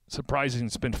 it's surprising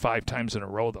it's been 5 times in a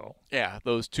row, though. Yeah,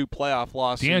 those 2 playoff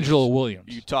losses. D'Angelo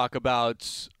Williams. You talk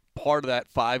about part of that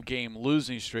 5-game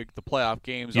losing streak. The playoff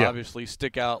games obviously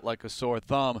stick out like a sore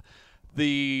thumb.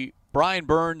 The Brian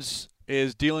Burns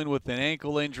is dealing with an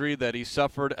ankle injury that he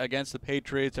suffered against the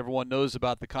Patriots. Everyone knows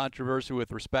about the controversy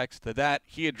with respects to that.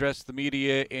 He addressed the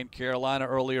media in Carolina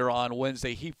earlier on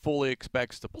Wednesday. He fully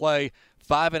expects to play.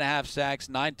 5.5 sacks,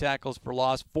 9 tackles for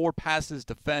loss, 4 passes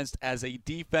defensed as a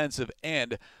defensive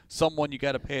end, someone you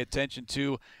got to pay attention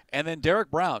to. And then Derek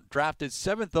Brown, drafted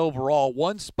 7th overall,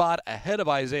 1 spot ahead of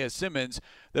Isaiah Simmons.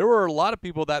 There were a lot of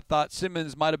people that thought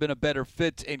Simmons might have been a better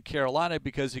fit in Carolina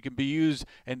because he can be used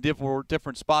in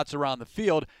different spots around the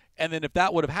field. And then if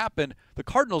that would have happened, the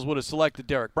Cardinals would have selected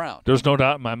Derek Brown. There's no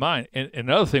doubt in my mind. And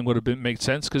another thing would have made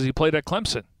sense because he played at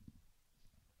Clemson.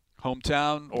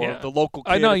 Hometown or the local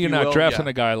kid, I know you're not drafting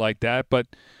a guy like that, but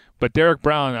Derek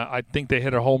Brown, I think they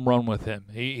hit a home run with him.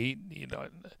 He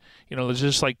it's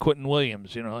just like Quentin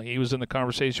Williams. He was in the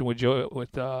conversation with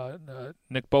Nick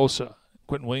Bosa.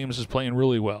 Quentin Williams is playing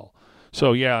really well.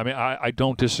 So, yeah, I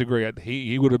don't disagree.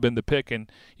 He would have been the pick,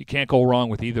 and you can't go wrong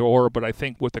with either or. But I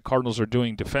think what the Cardinals are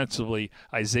doing defensively,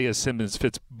 Isaiah Simmons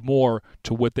fits more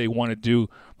to what they want to do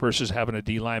versus having a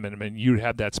D lineman. You'd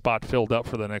have that spot filled up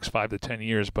for the next 5 to 10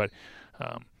 years. But,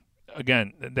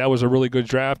 again, that was a really good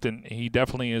draft, and he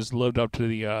definitely has lived up to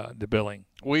the billing.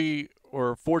 We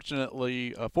were fortunate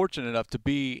enough to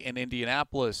be in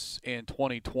Indianapolis in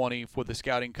 2020 for the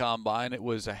scouting combine. It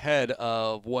was ahead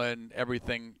of when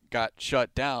everything got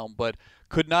shut down, but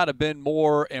could not have been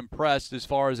more impressed as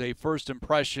far as a first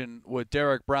impression with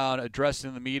Derek Brown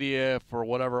addressing the media for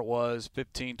whatever it was,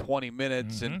 15, 20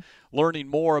 minutes, and learning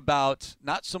more about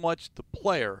not so much the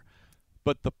player,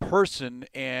 but the person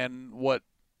and what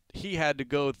he had to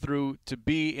go through to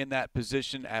be in that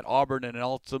position at Auburn and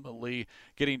ultimately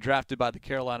getting drafted by the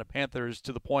Carolina Panthers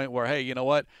to the point where, hey, you know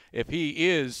what? If he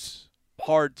is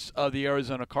part of the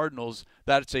Arizona Cardinals,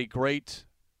 that's a great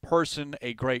person,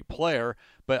 a great player.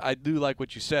 But I do like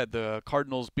what you said, the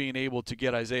Cardinals being able to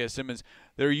get Isaiah Simmons.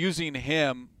 They're using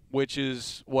him, which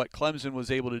is what Clemson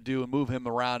was able to do and move him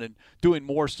around and doing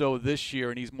more so this year,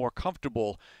 and he's more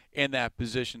comfortable in that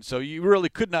position. So you really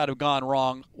could not have gone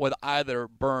wrong with either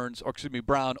Brown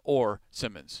or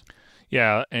Simmons.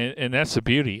 Yeah, and that's the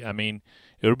beauty. It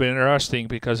would have been interesting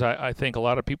because I think a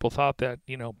lot of people thought that,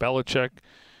 Belichick,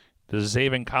 the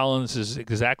Zaven Collins is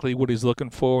exactly what he's looking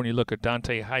for when you look at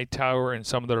Dante Hightower and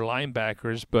some of their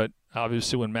linebackers. But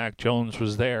obviously when Mac Jones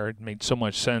was there, it made so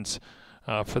much sense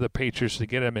for the Patriots to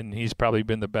get him, and he's probably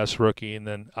been the best rookie. And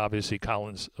then obviously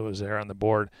Collins was there on the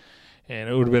board. And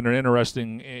it would have been an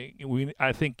interesting.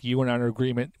 I think you and I are in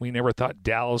agreement. We never thought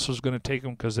Dallas was going to take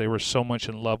him because they were so much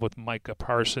in love with Micah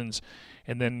Parsons,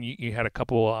 and then you had a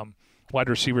couple wide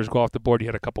receivers go off the board. You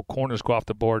had a couple corners go off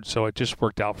the board, so it just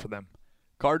worked out for them.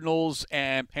 Cardinals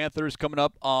and Panthers coming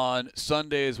up on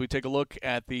Sunday as we take a look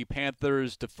at the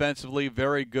Panthers defensively.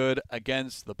 Very good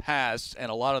against the pass,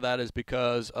 and a lot of that is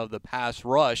because of the pass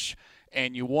rush.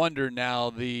 And you wonder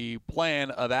now the plan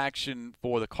of action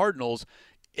for the Cardinals,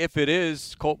 if it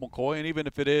is Colt McCoy and even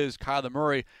if it is Kyler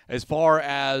Murray, as far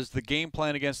as the game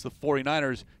plan against the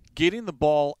 49ers, getting the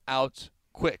ball out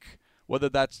quick, whether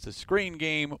that's the screen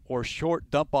game or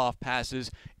short dump-off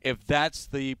passes, if that's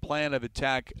the plan of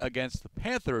attack against the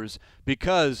Panthers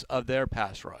because of their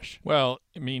pass rush. Well,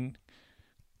 I mean,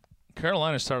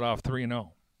 Carolina started off 3-0.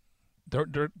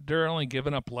 They're only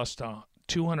giving up less than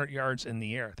 200 yards in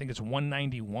the air. I think it's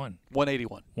 191.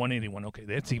 181. 181. Okay,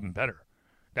 that's even better.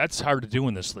 That's hard to do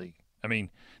in this league. I mean,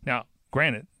 now,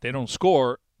 granted, they don't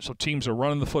score, so teams are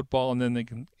running the football, and then they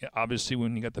can obviously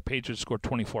when you got the Patriots score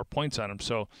 24 points on them.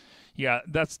 So, yeah,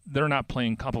 they're not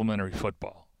playing complimentary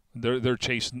football. They're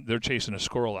chasing a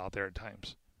squirrel out there at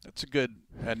times. That's a good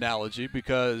analogy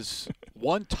because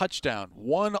one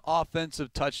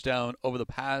offensive touchdown over the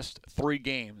past 3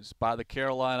 games by the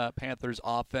Carolina Panthers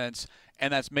offense,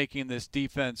 and that's making this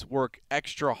defense work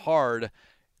extra hard.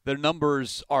 Their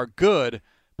numbers are good,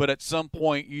 but at some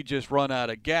point you just run out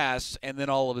of gas, and then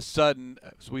all of a sudden,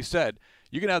 as we said,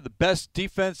 you can have the best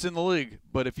defense in the league,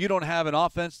 but if you don't have an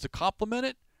offense to complement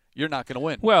it, you're not going to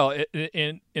win. Well,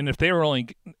 and if they were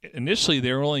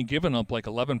initially giving up like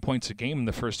 11 points a game in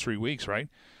the first 3 weeks, right?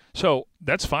 So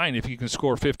that's fine if you can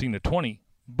score 15 to 20,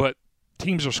 but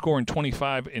teams are scoring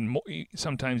 25 and more,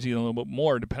 sometimes even a little bit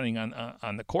more depending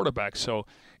on the quarterback. So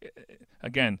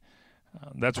again,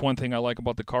 that's one thing I like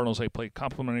about the Cardinals. They play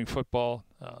complementary football.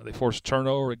 They force a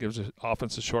turnover. It gives the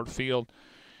offense a short field.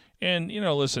 And,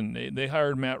 listen, they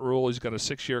hired Matt Rule. He's got a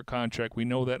 6-year contract. We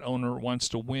know that owner wants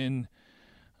to win,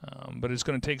 but it's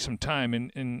going to take some time.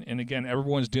 And again,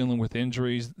 everyone's dealing with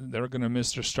injuries. They're going to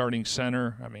miss their starting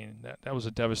center. I mean, that was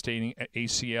a devastating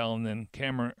ACL. And then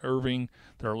Cameron Irving,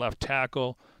 their left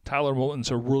tackle. Tyler Moulton's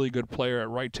a really good player at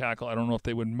right tackle. I don't know if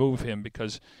they would move him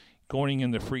because going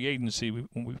into free agency,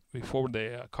 before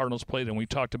the Cardinals played, and we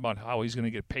talked about how he's going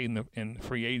to get paid in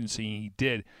free agency. He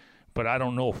did, but I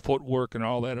don't know footwork and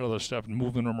all that other stuff, and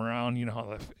moving him around.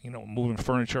 Moving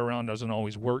furniture around doesn't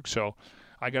always work. So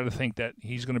I got to think that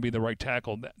he's going to be the right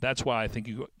tackle. That's why I think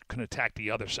you can attack the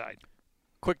other side.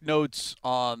 Quick notes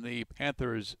on the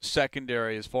Panthers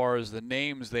secondary as far as the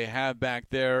names they have back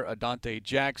there. Adonte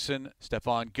Jackson,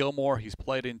 Stephon Gilmore. He's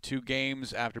played in 2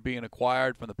 games after being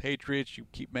acquired from the Patriots. You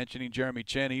keep mentioning Jeremy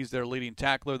Chinn. He's their leading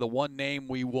tackler. The one name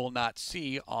we will not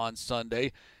see on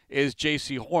Sunday is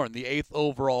J.C. Horn. The 8th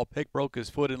overall pick broke his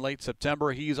foot in late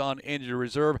September. He's on injured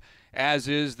reserve, as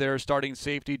is their starting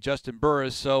safety, Justin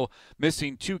Burris. So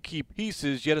missing 2 key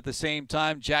pieces, yet at the same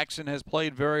time, Jackson has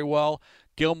played very well.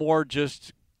 Gilmore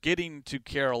just getting to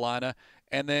Carolina,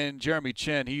 and then Jeremy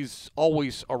Chinn, he's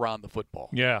always around the football.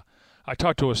 Yeah. I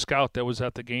talked to a scout that was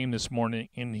at the game this morning,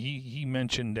 and he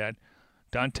mentioned that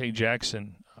Dante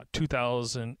Jackson,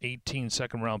 2018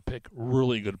 second-round pick,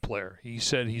 really good player. He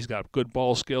said he's got good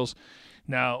ball skills.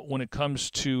 Now, when it comes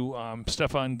to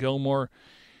Stephon Gilmore,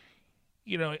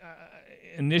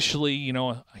 initially,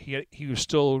 he was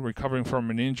still recovering from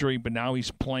an injury, but now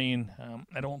he's playing.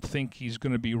 I don't think he's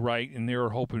going to be right, and they're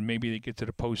hoping maybe they get to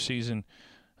the postseason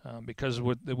because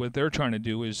what they're trying to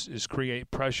do is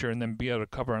create pressure and then be able to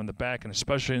cover on the back, and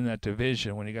especially in that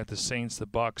division when you got the Saints, the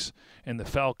Bucs, and the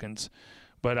Falcons.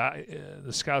 But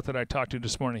the scout that I talked to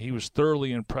this morning, he was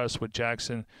thoroughly impressed with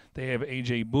Jackson. They have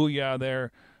A.J. Booyah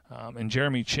there, and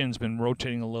Jeremy Chinn's been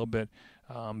rotating a little bit.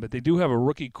 But they do have a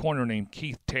rookie corner named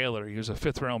Keith Taylor. He was a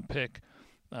 5th-round pick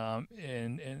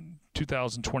in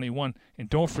 2021. And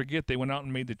don't forget, they went out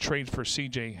and made the trade for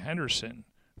C.J. Henderson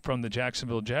from the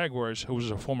Jacksonville Jaguars, who was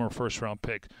a former 1st-round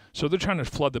pick. So they're trying to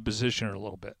flood the position a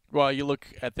little bit. Well, you look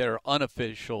at their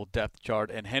unofficial depth chart,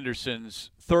 and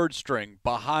Henderson's 3rd string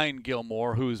behind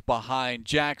Gilmore, who's behind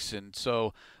Jackson.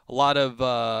 So a lot of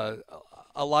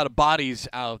bodies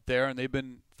out there, and they've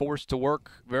been forced to work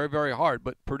very, very hard,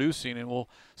 but producing, and we'll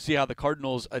see how the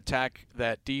Cardinals attack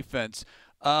that defense.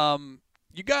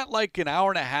 You got like an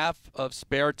hour and a half of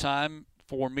spare time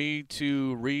for me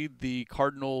to read the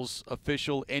Cardinals'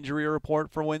 official injury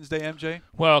report for Wednesday, MJ?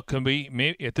 Well,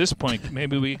 maybe at this point,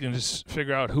 maybe we can just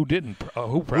figure out who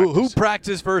practiced. Who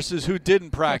practiced versus who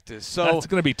didn't practice. So that's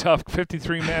going to be tough.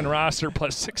 53-man roster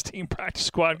plus 16 practice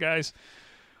squad guys.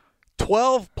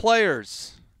 12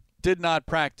 players did not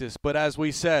practice, but as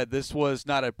we said, this was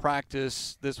not a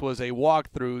practice. This was a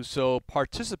walkthrough, so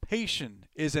participation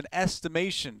is an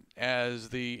estimation, as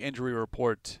the injury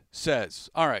report says.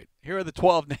 All right, here are the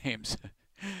 12 names.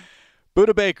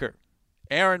 Budda Baker,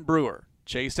 Aaron Brewer,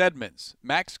 Chase Edmonds,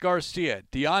 Max Garcia,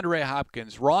 DeAndre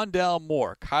Hopkins, Rondale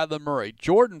Moore, Kyler Murray,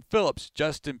 Jordan Phillips,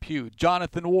 Justin Pugh,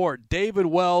 Jonathan Ward, David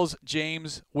Wells,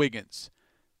 James Wiggins.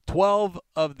 12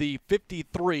 of the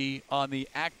 53 on the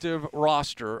active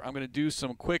roster. I'm going to do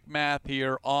some quick math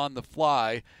here on the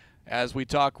fly as we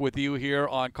talk with you here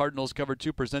on Cardinals Cover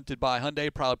 2, presented by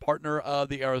Hyundai, proud partner of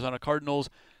the Arizona Cardinals.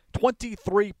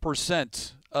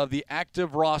 23% of the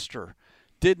active roster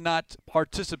did not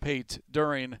participate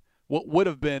during what would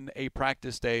have been a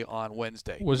practice day on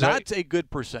Wednesday. That's a good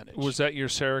percentage. Was that your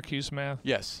Syracuse math?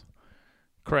 Yes.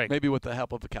 Craig. Maybe with the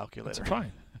help of a calculator. That's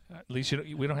fine. At least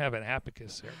we don't have an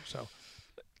abacus there, so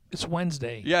it's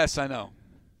Wednesday. Yes, I know.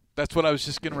 That's what I was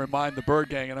just going to remind the Bird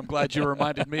Gang, and I'm glad you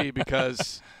reminded me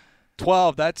because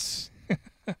 12, that's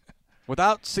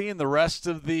without seeing the rest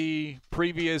of the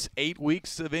previous 8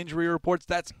 weeks of injury reports,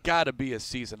 that's got to be a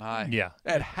season high. Yeah.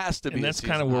 It has to be and a that's season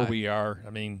kind of where high. we are. I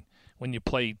mean, when you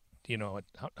play,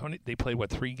 they played,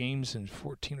 3 games in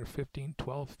 14 or 15,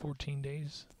 12, 14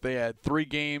 days? They had 3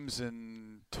 games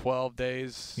in 12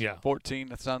 days. Yeah. 14,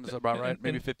 that sounds about right.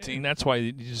 Maybe 15. And that's why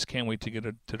you just can't wait to get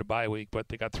to the bye week. But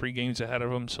they got 3 games ahead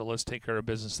of them, so let's take care of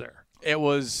business there. It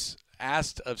was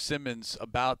asked of Simmons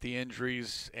about the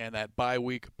injuries and that bye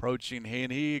week approaching,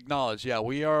 and he acknowledged,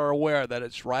 we are aware that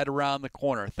it's right around the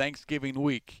corner. Thanksgiving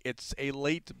week, it's a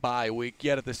late bye week,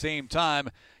 yet at the same time,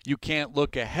 you can't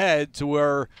look ahead to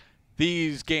where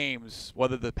these games,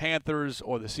 whether the Panthers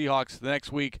or the Seahawks the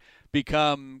next week,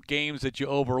 become games that you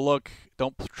overlook,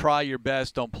 don't try your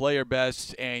best, don't play your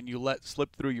best, and you let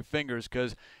slip through your fingers,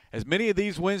 because as many of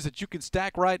these wins that you can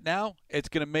stack right now, it's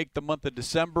going to make the month of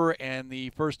December and the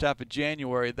first half of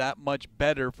January that much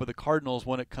better for the Cardinals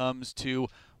when it comes to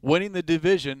winning the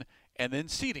division and then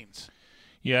seedings.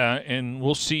 Yeah, and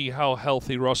we'll see how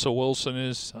healthy Russell Wilson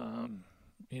is.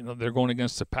 They're going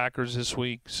against the Packers this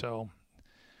week, so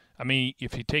I mean,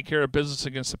 if you take care of business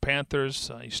against the Panthers,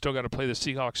 you still got to play the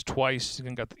Seahawks twice.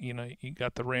 You got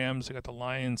the Rams, you got the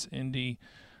Lions, Indy,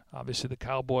 obviously the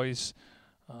Cowboys.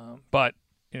 But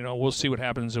we'll see what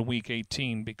happens in Week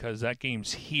 18 because that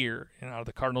game's here.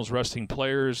 The Cardinals resting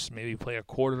players, maybe play a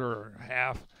quarter or a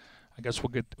half. I guess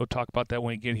we'll talk about that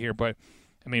when we get here. But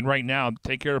I mean, right now,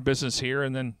 take care of business here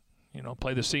and then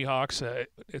play the Seahawks.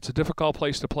 It's a difficult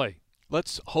place to play.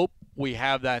 Let's hope we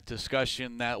have that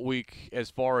discussion that week as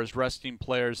far as resting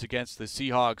players against the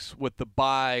Seahawks with the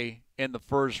bye in the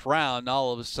first round.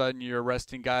 All of a sudden, you're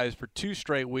resting guys for 2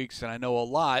 straight weeks, and I know a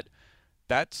lot.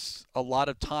 That's a lot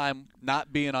of time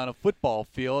not being on a football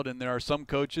field, and there are some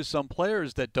coaches, some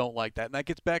players that don't like that. And that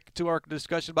gets back to our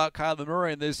discussion about Kyler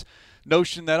Murray and this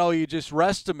notion that, you just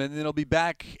rest him and then he'll be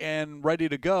back and ready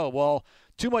to go. Well,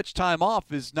 too much time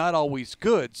off is not always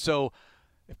good. So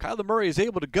if Kyler Murray is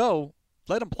able to go,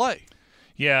 let him play.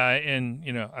 Yeah, and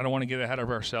I don't want to get ahead of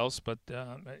ourselves, but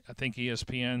I think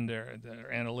ESPN, their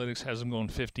analytics has them going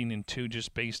 15-2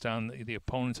 just based on the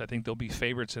opponents. I think they'll be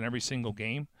favorites in every single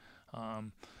game.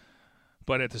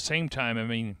 But at the same time, I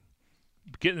mean,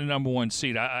 getting the number 1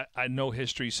 seed, I know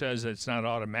history says that it's not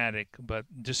automatic, but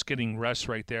just getting rest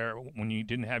right there when you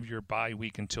didn't have your bye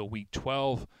week until week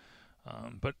 12.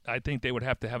 But I think they would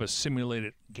have to have a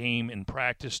simulated game in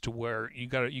practice to where you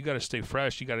got to stay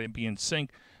fresh, you got to be in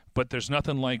sync. But there's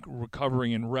nothing like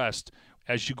recovering and rest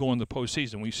as you go in the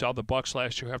postseason. We saw the Bucs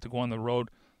last year have to go on the road,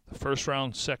 the first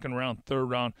round, second round, third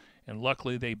round, and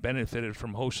luckily they benefited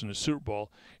from hosting the Super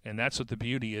Bowl, and that's what the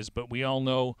beauty is. But we all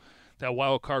know that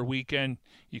wild card weekend,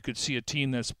 you could see a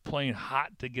team that's playing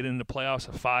hot to get into the playoffs,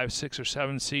 a 5, 6, or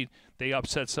 7 seed. They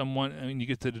upset someone, and you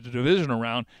get to the divisional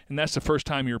round, and that's the first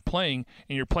time you're playing,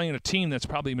 and you're playing a team that's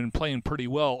probably been playing pretty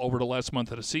well over the last month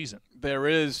of the season. There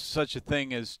is such a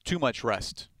thing as too much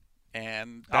rest.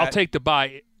 And I'll take the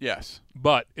bye. Yes.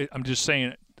 But I'm just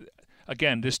saying,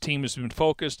 again, this team has been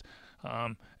focused.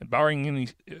 And barring any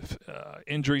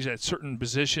injuries at certain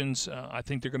positions, I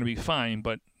think they're going to be fine.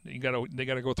 But they got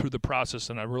to go through the process,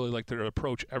 and I really like their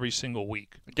approach every single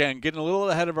week. Again, getting a little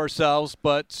ahead of ourselves,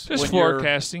 but just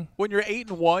forecasting. When you're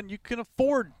 8-1, you can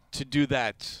afford to do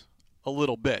that a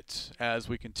little bit as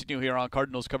we continue here on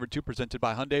Cardinals Cover 2 presented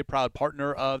by Hyundai, proud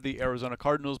partner of the Arizona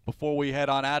Cardinals. Before we head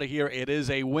on out of here, it is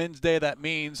a Wednesday. That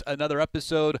means another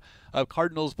episode of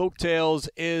Cardinals Folktales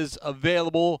is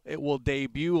available. It will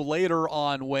debut later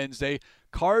on Wednesday.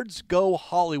 Cards Go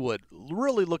Hollywood.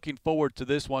 Really looking forward to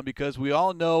this one because we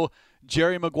all know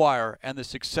Jerry Maguire and the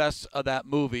success of that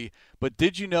movie. But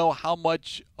did you know how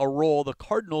much a role the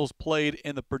Cardinals played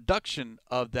in the production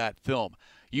of that film?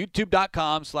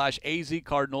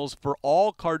 YouTube.com/AZCardinals for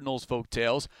all Cardinals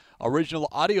Folktales. Original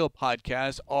audio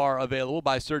podcasts are available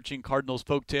by searching Cardinals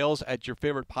Folktales at your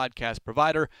favorite podcast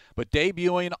provider. But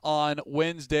debuting on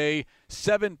Wednesday,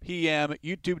 7 p.m.,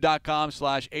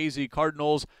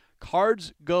 YouTube.com/AZCardinals.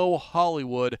 Cards Go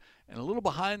Hollywood, and a little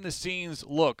behind-the-scenes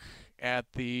look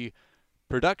at the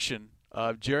production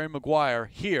of Jerry Maguire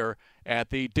here at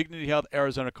the Dignity Health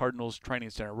Arizona Cardinals Training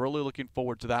Center. Really looking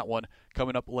forward to that one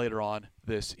coming up later on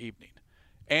this evening.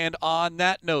 And on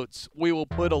that note, we will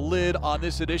put a lid on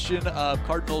this edition of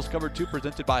Cardinals Cover 2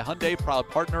 presented by Hyundai, proud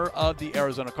partner of the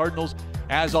Arizona Cardinals.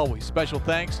 As always, special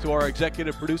thanks to our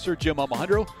executive producer, Jim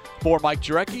Almohandro. For Mike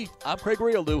Jurecki, I'm Craig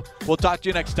Riolu. We'll talk to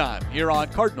you next time here on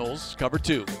Cardinals Cover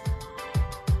 2.